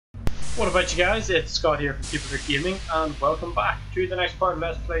What about you guys? It's Scott here from Keeper Gaming, and welcome back to the next part of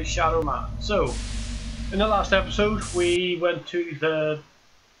Let's Play Shadow Man. So, in the last episode, we went to the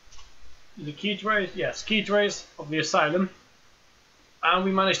cageways, yes, cageways of the asylum, and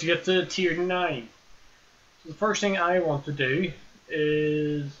we managed to get to tier 9. So the first thing I want to do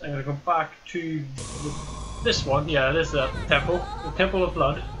is I'm going to go back to this one. Yeah, this is the Temple of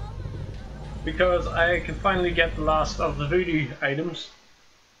Blood, because I can finally get the last of the voodoo items,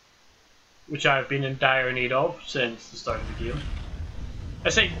 which I've been in dire need of since the start of the game. I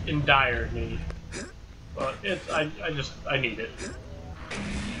say in dire need, but I need it.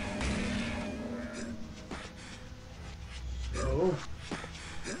 So,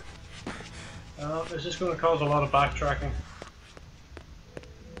 this is going to cause a lot of backtracking.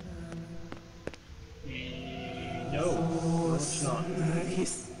 No, it's not.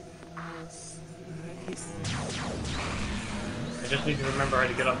 I just need to remember how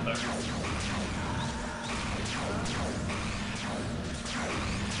to get up there.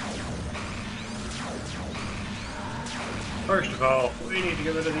 First of all, we need to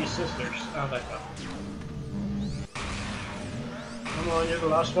get rid of these sisters. And I found them. Come on, you're the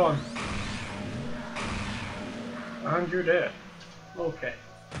last one. And you're dead. Okay.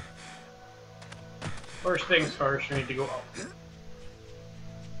 First things first, we need to go up.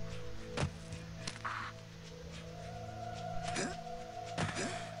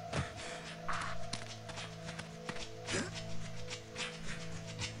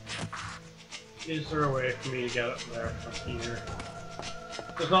 Is there a way for me to get up there from here?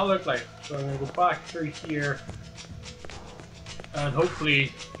 Does not look like it. So I'm going to go back through here and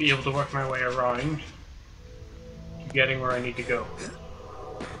hopefully be able to work my way around to getting where I need to go.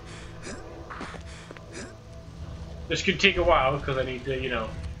 This could take a while because I need to, you know,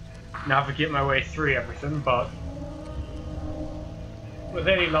 navigate my way through everything, but with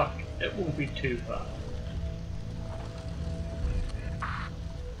any luck, it won't be too bad.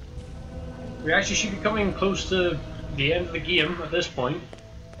 We actually should be coming close to the end of the game at this point.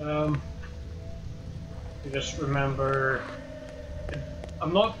 Just remember,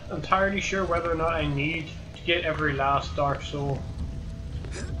 I'm not entirely sure whether or not I need to get every last Dark Soul.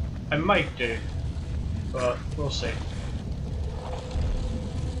 I might do, but we'll see.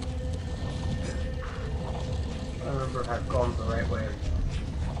 I don't remember if I've gone the right way.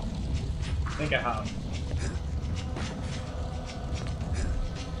 I think I have.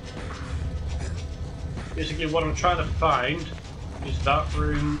 Basically what I'm trying to find is that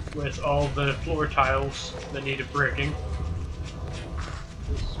room with all the floor tiles that needed breaking.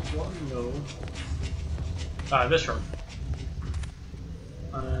 This one, no. This room.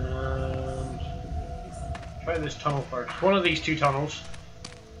 And try this tunnel first. One of these two tunnels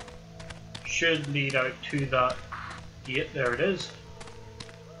should lead out to that gate. There it is.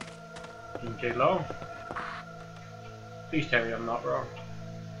 Didn't take long. Please tell me I'm not wrong.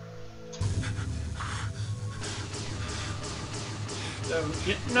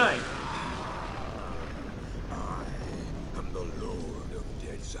 Get 9. I am the Lord of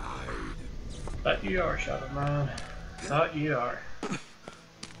Deadside. That you are, Shadow Man. That you are.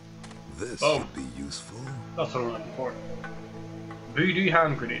 This Boom. should be useful. That's what I'm looking for. Voodoo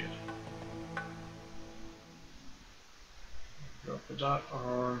hand grenade. Go for that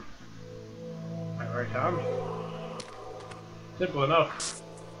on my right hand. Simple enough.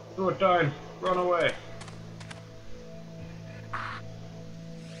 Throw it down. Run away.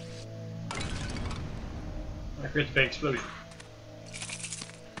 That creates a big explosion.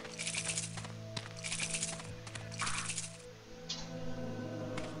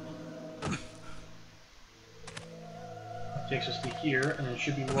 That takes us to here, and there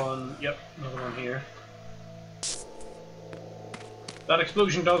should be one. Yep, another one here. That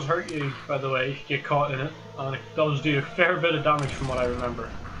explosion does hurt you, by the way, if you get caught in it, and it does do a fair bit of damage from what I remember.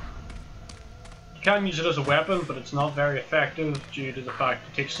 You can use it as a weapon, but it's not very effective due to the fact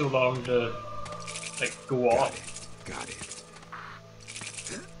it takes so long to go off. Got it.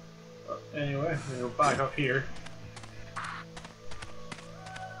 But anyway, we'll go back up here.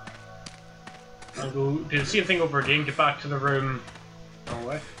 I'll go do the same thing over again, get back to the room. Wrong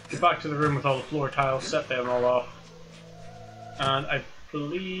way. Get back to the room with all the floor tiles, set them all off. And I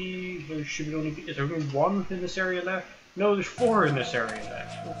believe there should be only. Is there only 1 in this area left? No, there's 4 in this area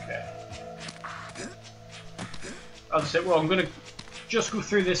left. Okay. As I said, well, I'm gonna just go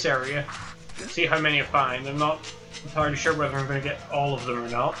through this area. See how many I find. I'm not entirely sure whether I'm going to get all of them or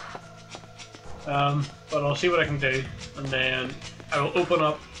not. But I'll see what I can do, and then I will open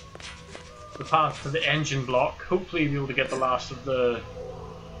up the path to the engine block. Hopefully be able to get the last of the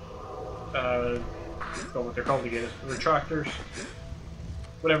what they're called again, the retractors.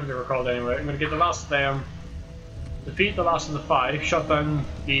 whatever they were called anyway. I'm going to get the last of them, defeat the last of the 5, shut down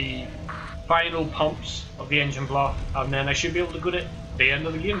the final pumps of the engine block, and then I should be able to go to the end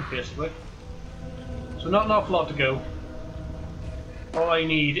of the game, basically. So not an awful lot to go. All I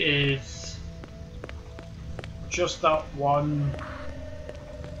need is just that one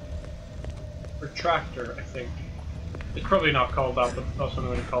retractor, I think. It's probably not called that, but that's what I'm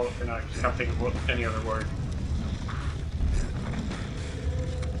going to call it for now, because I can't think of what, any other word.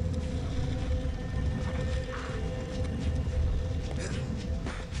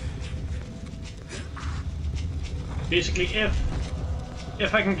 Basically,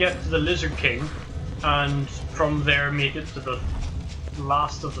 if I can get to the Lizard King, and from there make it to the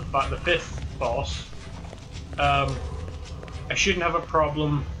last of the 5th boss, I shouldn't have a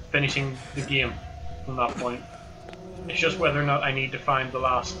problem finishing the game from that point. It's just whether or not I need to find the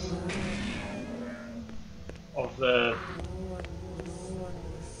last of the...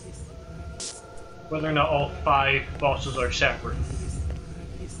 whether or not all 5 bosses are separate.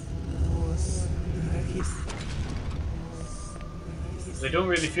 I don't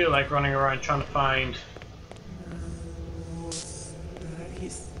really feel like running around trying to find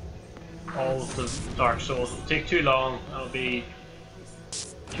all of the Dark Souls. It'll take too long, it'll be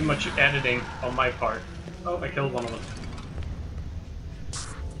too much editing on my part. Oh, I killed one of them.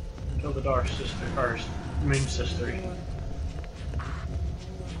 Kill the Dark Sister, or Moon Sister.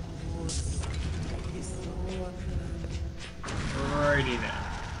 Alrighty then.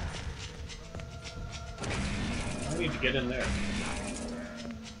 I need to get in there.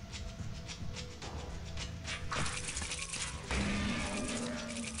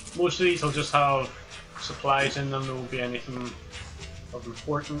 Most of these will just have supplies in them, there won't be anything of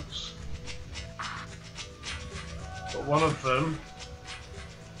importance. But one of them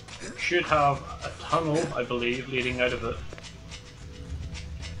should have a tunnel, I believe, leading out of it.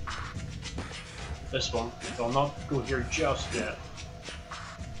 This one. So I'll not go here just yet.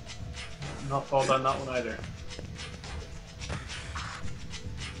 Not fall down that one either.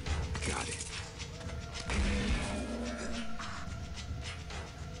 Got it.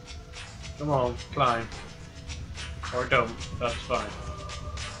 Come on, climb. Or don't, that's fine.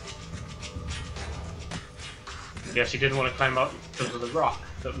 Yes, he didn't want to climb up because of the rock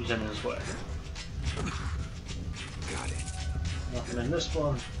that was in his way. Got it. Nothing in this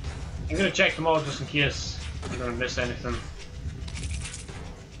one. I'm going to check them all just in case I'm going to miss anything.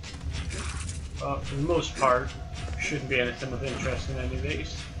 But for the most part, shouldn't be anything of interest in any of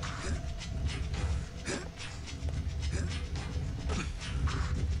these.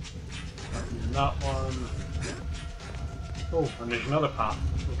 And that one. Oh, and there's another path.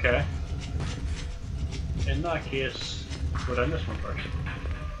 Okay. In that case, go down this one first.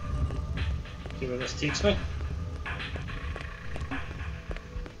 See where this takes me.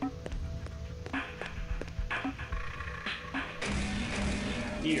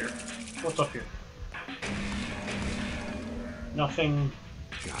 Here. What's up here? Nothing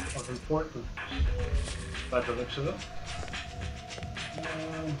of importance by the looks of it.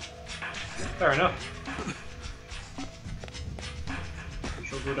 Fair enough. We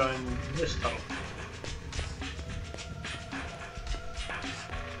shall go down this tunnel.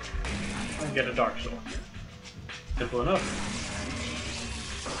 And get a Dark Soul. Simple enough.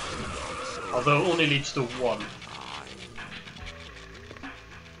 Although it only leads to one.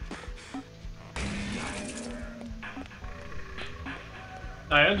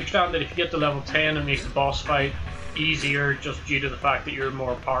 I understand that if you get to level 10 it makes the boss fight easier just due to the fact that you're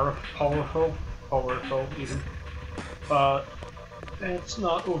more powerful even. But it's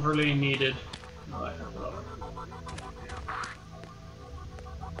not overly needed.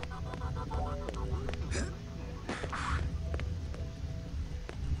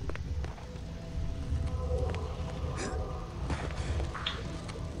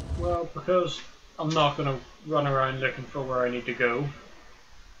 Well, because I'm not going to run around looking for where I need to go,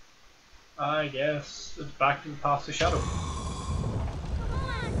 I guess it's back to the Path of Shadow.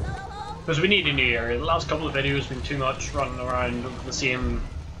 Because we need a new area. The last couple of videos have been too much running around the same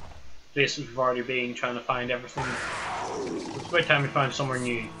places we've already been, trying to find everything. It's about time we find somewhere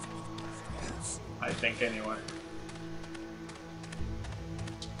new. I think, anyway.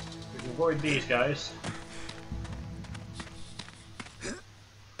 We can avoid these guys.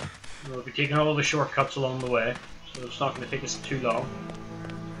 We'll be taking all the shortcuts along the way, so it's not going to take us too long.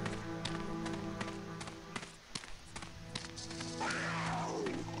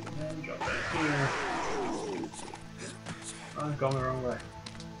 And drop that here. I've gone the wrong way.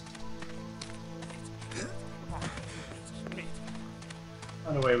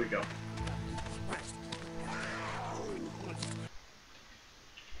 And away we go.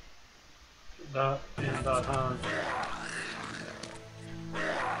 that in that hand.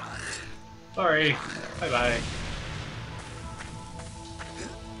 Sorry. Bye bye.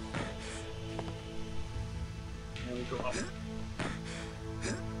 There we go up.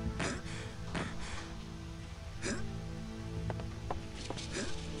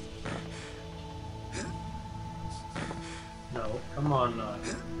 No, come on now.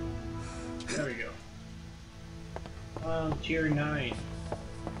 There we go. Tier 9.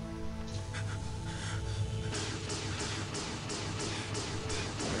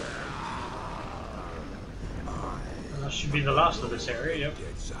 And that should be the last of this area, yep.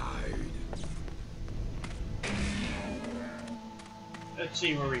 Let's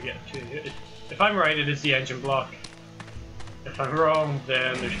see where we get to. If I'm right, it is the engine block. If I'm wrong,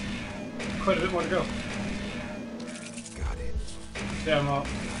 then there's quite a bit more to go. Got it. Down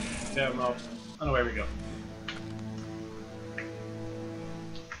up, and away we go.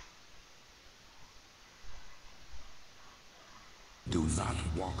 Do not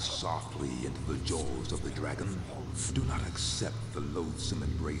walk softly into the jaws of the dragon. Do not accept the loathsome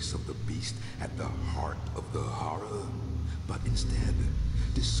embrace of the beast at the heart of the horror, but instead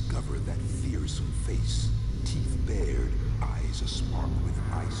discover that fearsome face, teeth bared, eyes aspark with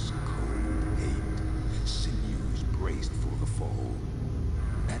ice-cold hate, sinews braced for the fall.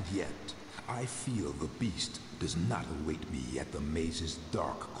 And yet, I feel the beast does not await me at the maze's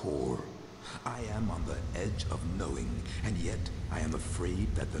dark core. I am on the edge of knowing, and yet I am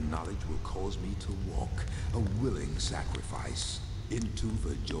afraid that the knowledge will cause me to walk, a willing sacrifice, into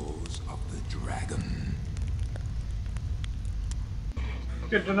the jaws of the dragon.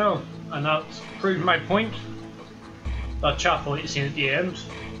 Good to know, and that's proved my point. That chapel that you see at the end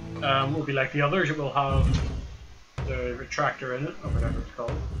will be like the others. It will have the retractor in it, or whatever it's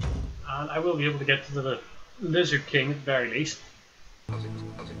called, and I will be able to get to the Lizard King at the very least.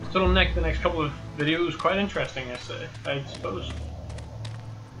 So it'll make the next couple of videos quite interesting, I suppose.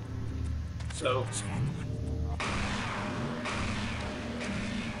 So.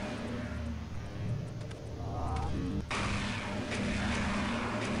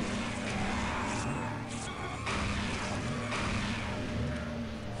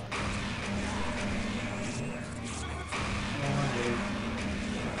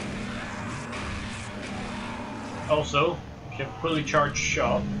 Also, if you have a fully charged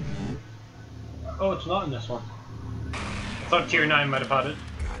shot. Oh, it's not in this one. I thought tier 9 might have had it.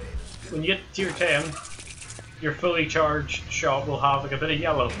 When you get to tier 10, your fully charged shot will have like a bit of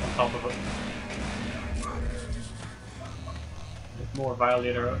yellow on top of it. With more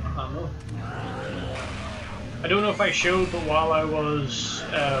Violator ammo. I don't know if I showed, but while I was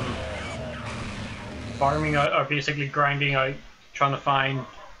farming out, or basically grinding out, trying to find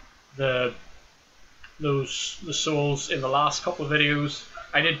the souls in the last couple of videos,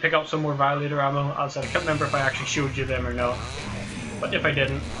 I did pick up some more Violator ammo. As I can't remember if I actually showed you them or not, but if I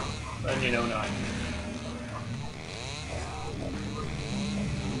didn't, then you know now.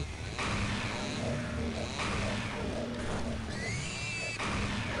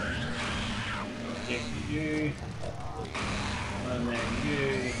 Take you, and then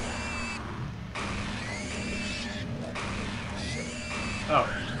you. Oh,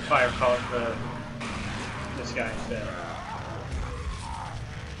 fire caught this guy instead.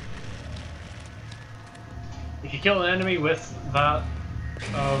 If you kill an enemy with that,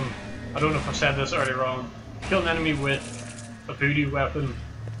 I don't know if I said this earlier on, kill an enemy with a voodoo weapon,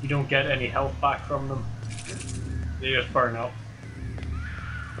 you don't get any health back from them. They just burn up.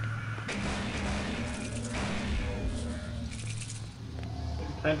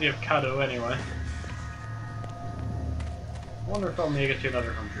 Plenty of Kado anyway. I wonder if I'll make it to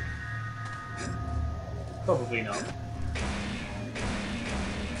another 100. Probably not.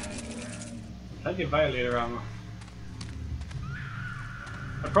 Plenty of Violator ammo.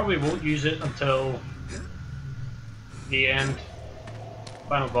 I probably won't use it until the end.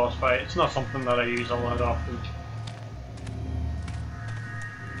 Final boss fight. It's not something that I use a lot often.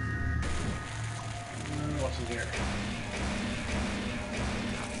 What's in here?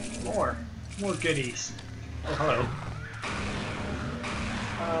 More goodies. Oh, hello.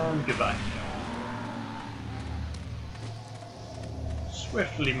 Goodbye.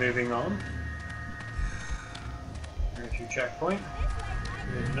 Swiftly moving on. There's your checkpoint.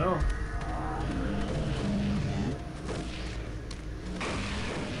 Good to know.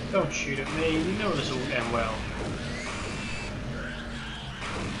 Don't shoot at me, you know this won't end well.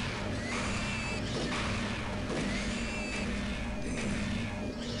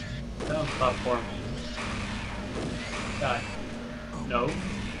 Down platform. Die. No.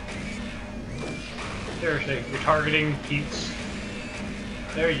 Seriously, your targeting keeps...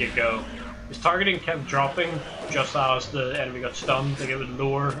 There you go. His targeting kept dropping just as the enemy got stunned, like it would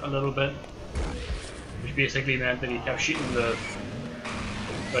lower a little bit, which basically meant that he kept shooting the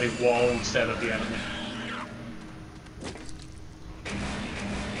bloody wall instead of the enemy.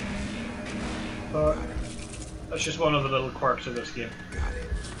 But that's just one of the little quirks of this game.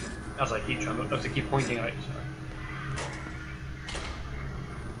 As I keep pointing out.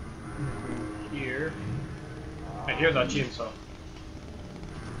 Sorry. Here, I hear that chainsaw.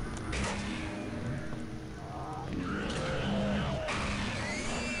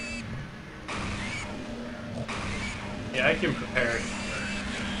 Yeah, I came prepared.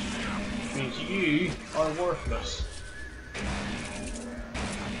 Which means you are worthless.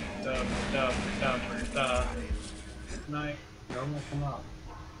 No, come on.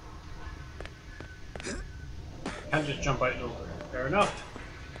 Can't just jump out over. Fair enough.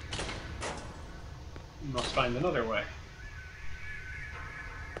 You must find another way.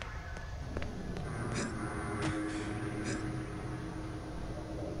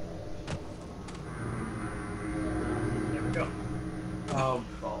 There we go. Oh,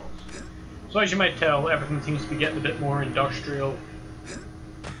 balls. So as you might tell, everything seems to be getting a bit more industrial.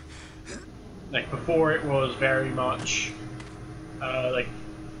 Like before it was very much like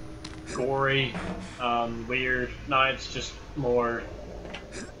gory, weird. Now it's just more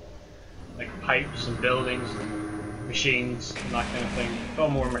like pipes and buildings and machines and that kind of thing. It's all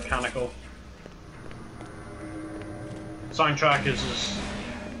more mechanical. Soundtrack is as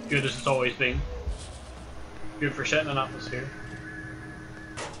good as it's always been. Good for setting an atmosphere.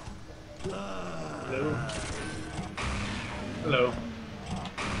 Hello. Hello.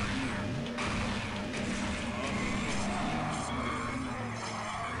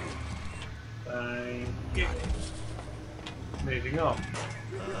 Thank you. Moving on.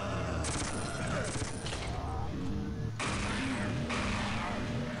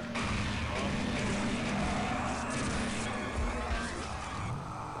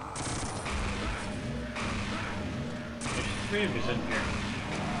 There's 3 of us in here.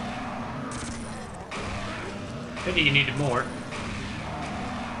 Pity you needed more.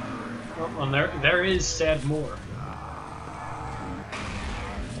 Oh, well, there is said more.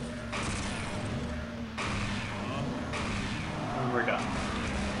 And we're done.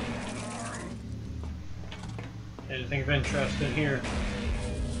 Anything of interest in here?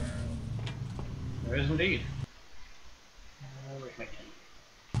 There is indeed. Where's my key?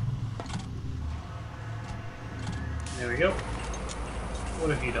 There we go.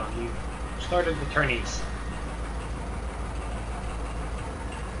 What have you done? You started the turnies.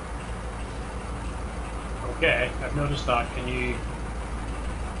 Okay, I've noticed that. Can we...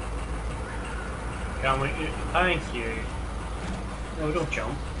 Thank you. No, don't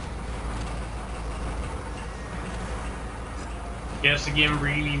jump. Yes, the game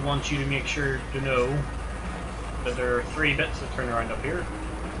really wants you to make sure to know that there are 3 bits that turn around up here.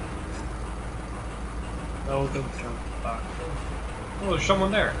 No, don't jump back. Oh, there's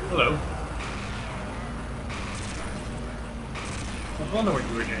someone there. Hello. I was wondering what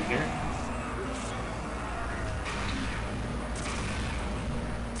you were doing here.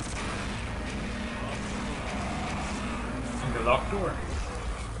 The locked door.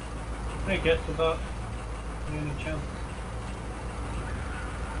 Can I get to that? Any chance?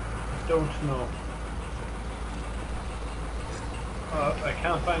 I don't know. I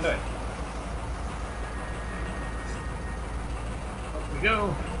can't find out. Up we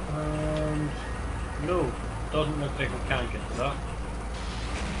go. And no, doesn't look like we can get to that.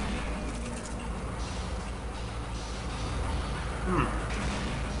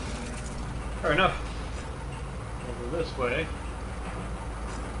 Fair enough. Over this way.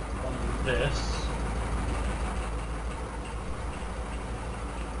 On this.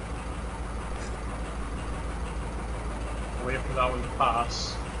 Wait for that one to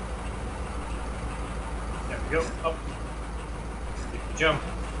pass. There we go. Up. Take the jump.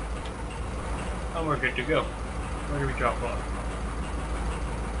 And we're good to go. Where do we drop off?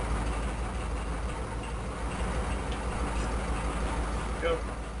 Go.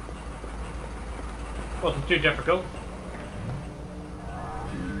 Wasn't too difficult.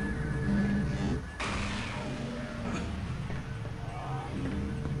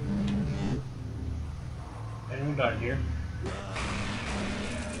 Anyone down here?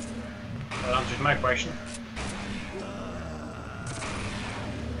 That answers my question.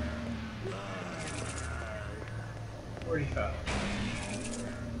 Where'd he fall?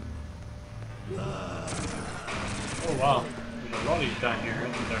 Oh wow, there's a lot of these down here,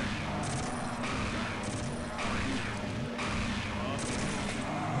 isn't there?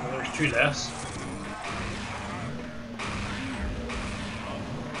 Well, there's 2 less.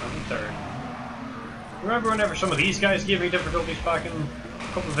 And a 3rd. Remember whenever some of these guys gave me difficulties back in a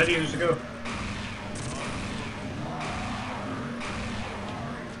couple of videos ago?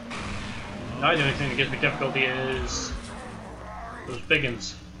 Now the only thing that gives me difficulty is those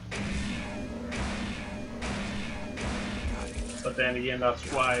biggins. But then again, that's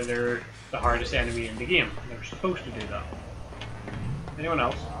why they're the hardest enemy in the game. They're supposed to do that. Anyone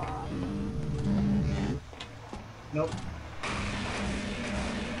else? Nope.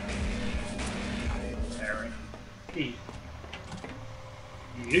 There. Key.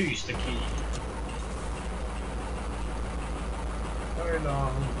 Use the key. How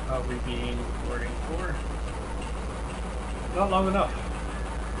long have we been recording for? Not long enough.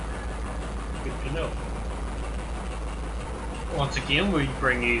 Good to know. Once again, we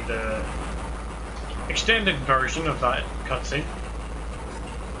bring you the extended version of that cutscene.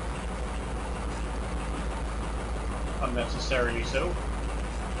 Unnecessarily so.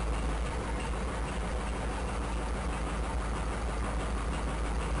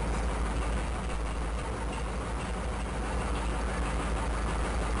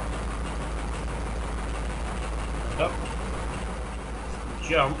 Up.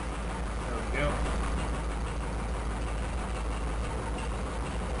 Jump. There we go.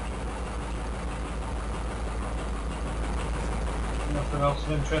 Nothing else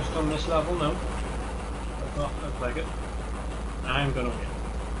of interest on this level, no. Does not look like it. I'm gonna win.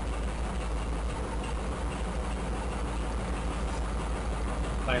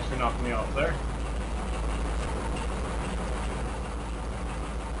 Thanks for knocking me off there.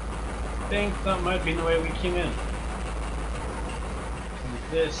 I think that might be the way we came in. And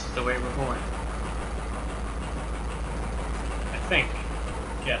this is the way we're going. I think.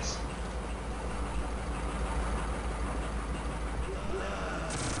 Yes.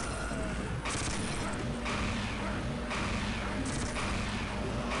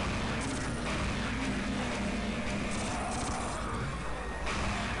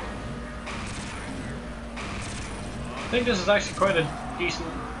 I think this is actually quite a decent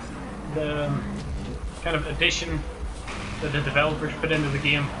kind of addition that the developers put into the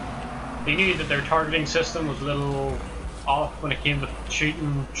game. They knew that their targeting system was a little off when it came to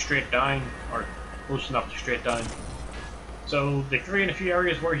shooting straight down, or close enough to straight down. So they threw in a few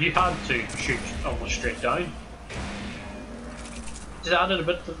areas where you had to shoot almost straight down. Just added a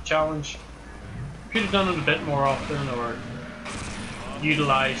bit to the challenge. Could have done it a bit more often, or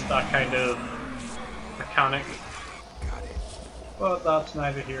utilised that kind of mechanic. But that's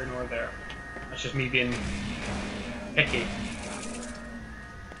neither here nor there. That's just me being picky.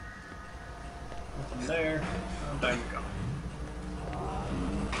 Nothing there, and down we go.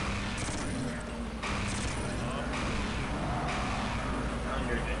 And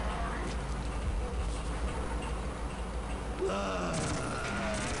you're dead.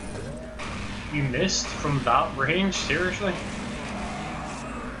 You missed from that range? Seriously?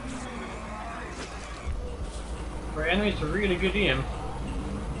 For enemies with really good aim,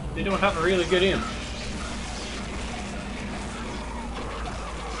 they don't have a really good aim.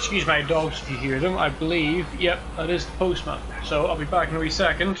 Excuse my dogs if you hear them. I believe, yep, that is the postman. So I'll be back in a wee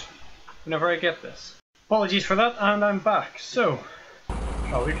second whenever I get this. Apologies for that, and I'm back. So,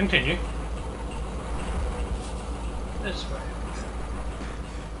 shall we continue? This way.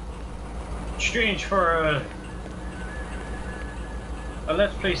 Strange for a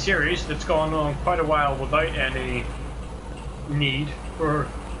Let's Play series that's gone on quite a while without any need for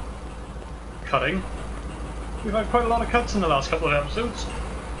cutting. We've had quite a lot of cuts in the last couple of episodes.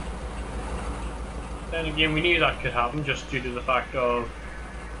 Then again, we knew that could happen just due to the fact of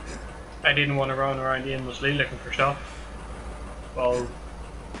I didn't want to run around aimlessly looking for stuff while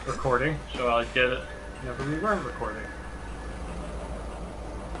recording, so I did it whenever we weren't recording.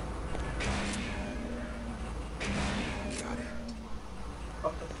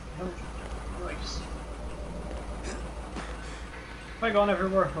 Nice. Have I gone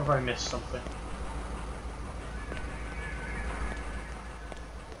everywhere, or have I missed something?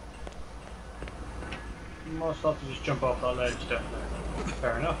 Must have to just jump off that ledge down there.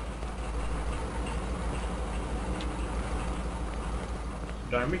 Fair enough.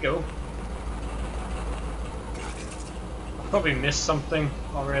 Down we go. I've probably missed something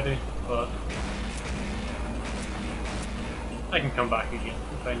already, but I can come back again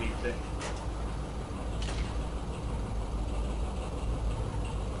if I need to.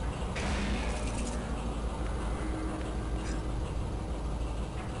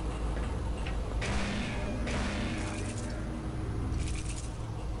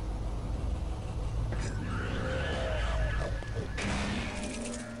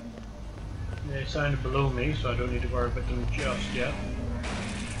 They sounded below me, so I don't need to worry about them just yet.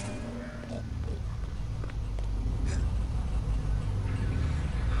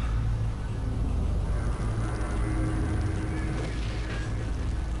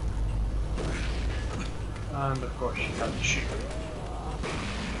 and of course you have to shoot.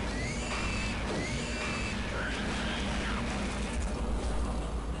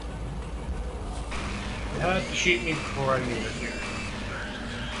 You had to shoot me before I made it here.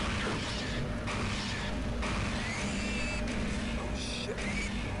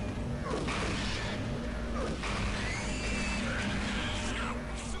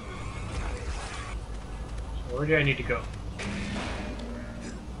 So where do I need to go?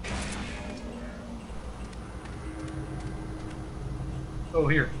 Oh,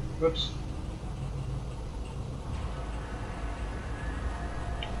 here. Whoops.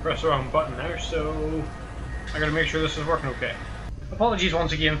 Press the wrong button there, so I gotta make sure this is working okay. Apologies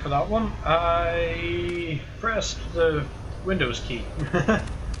once again for that one. I pressed the Windows key.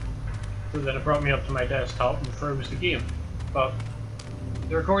 So then it brought me up to my desktop and froze the game. But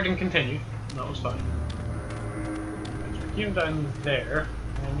the recording continued, and that was fine. So I came down there.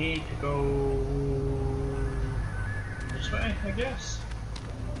 I need to go this way, I guess.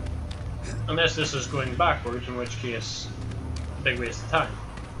 Unless this is going backwards, in which case, a big waste of time.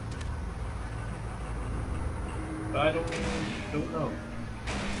 But I don't know.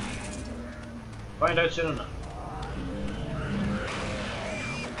 Find out soon enough.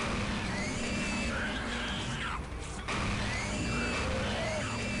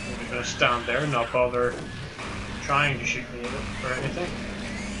 I'm gonna stand there and not bother trying to shoot me at it or anything.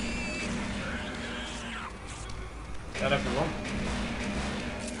 Is that everyone?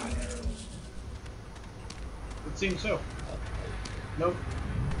 It seems so. Nope.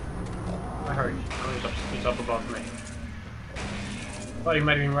 I heard you. Oh, he's up above me. Thought he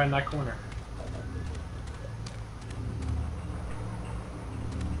might have been right in that corner.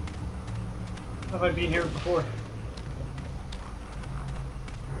 Have I been here before?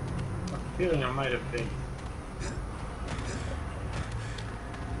 I have a feeling I might have been.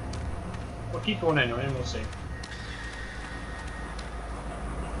 We'll keep going anyway and we'll see.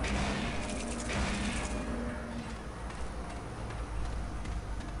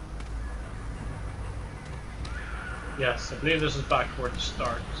 Yes, I believe this is back where to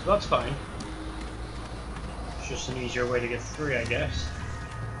start, so that's fine. It's just an easier way to get through, I guess.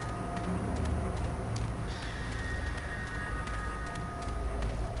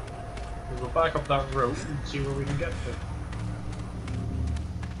 We'll go back up that rope and see where we can get to.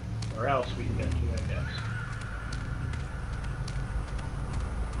 Or else we can get to, I guess.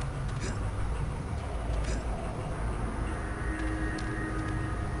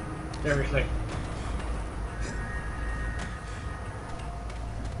 Seriously.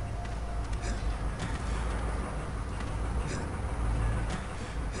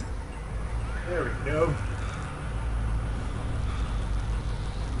 There we go.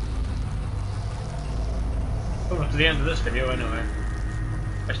 Coming to the end of this video anyway.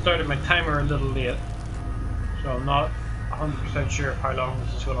 I started my timer a little late, so I'm not 100% sure how long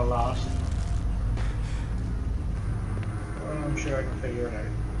this is going to last. Well, I'm sure I can figure it out.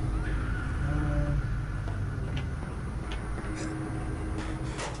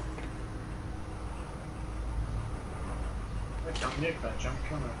 I can't make that jump,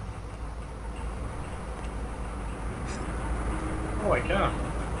 can I? Oh, I can.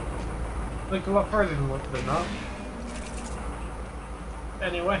 Like a lot further than that.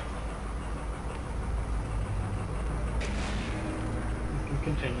 Anyway. We can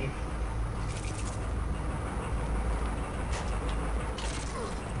continue.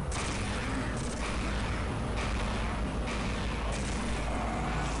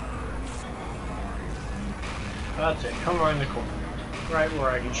 That's it, come around the corner. Right where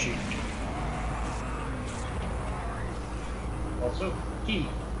I can shoot. Also, key.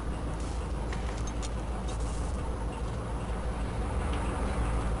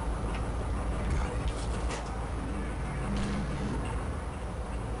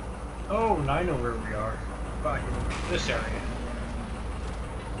 Oh, now I know where we are. Back in this area.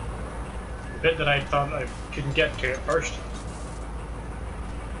 The bit that I thought I couldn't get to at first.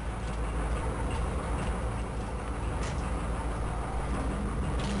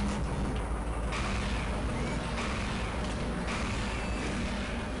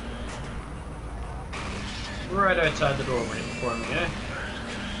 Right outside the door waiting for me, eh?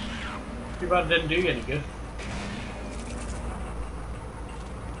 Too bad it didn't do you any good.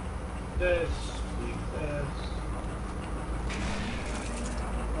 This, leave this.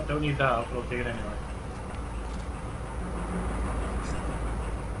 I don't need that, but I'll take it anyway.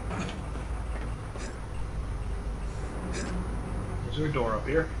 Is there a door up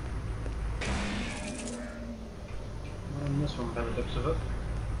here? And this one by the tips of it.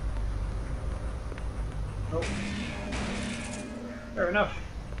 Nope. Fair enough.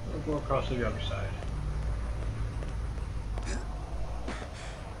 We'll go across to the other side.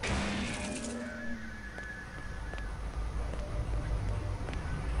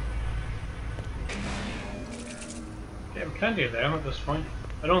 plenty of them at this point.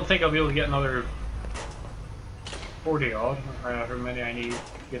 I don't think I'll be able to get another 40 odd, or however many I need to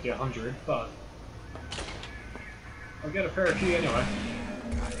get to 100, but I'll get a fair few anyway.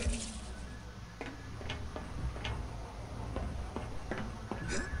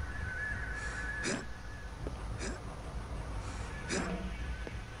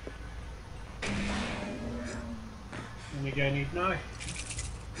 How many do I need now? I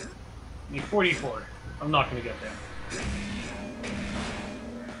need 44. I'm not going to get them.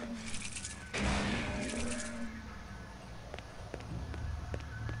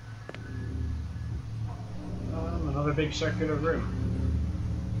 Another big circular room.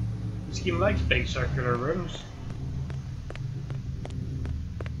 This game likes big circular rooms.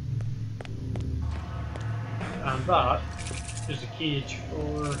 And that is a cage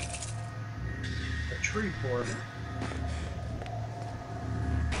for a tree fort.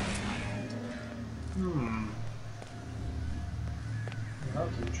 Well,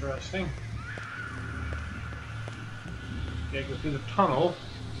 that's interesting. Okay, go through the tunnel.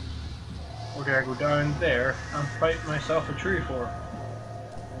 Or do I go down there and fight myself a tree fort?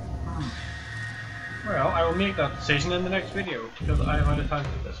 Well, I will make that decision in the next video because I have had time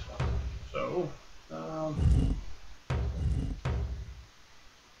for this one. So,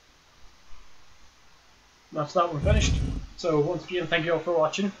 that's that one finished. So once again, thank you all for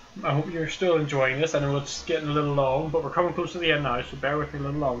watching. I hope you're still enjoying this. I know it's getting a little long, but we're coming close to the end now, so bear with me a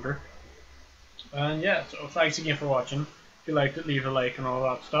little longer. And yeah, so thanks again for watching. If you liked it, leave a like and all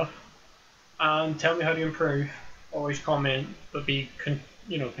that stuff. And tell me how to improve. Always comment, but be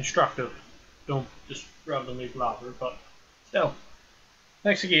constructive. Don't just randomly blabber, but still.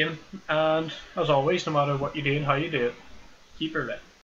 Thanks again, and as always, no matter what you do and how you do it, keep it lit.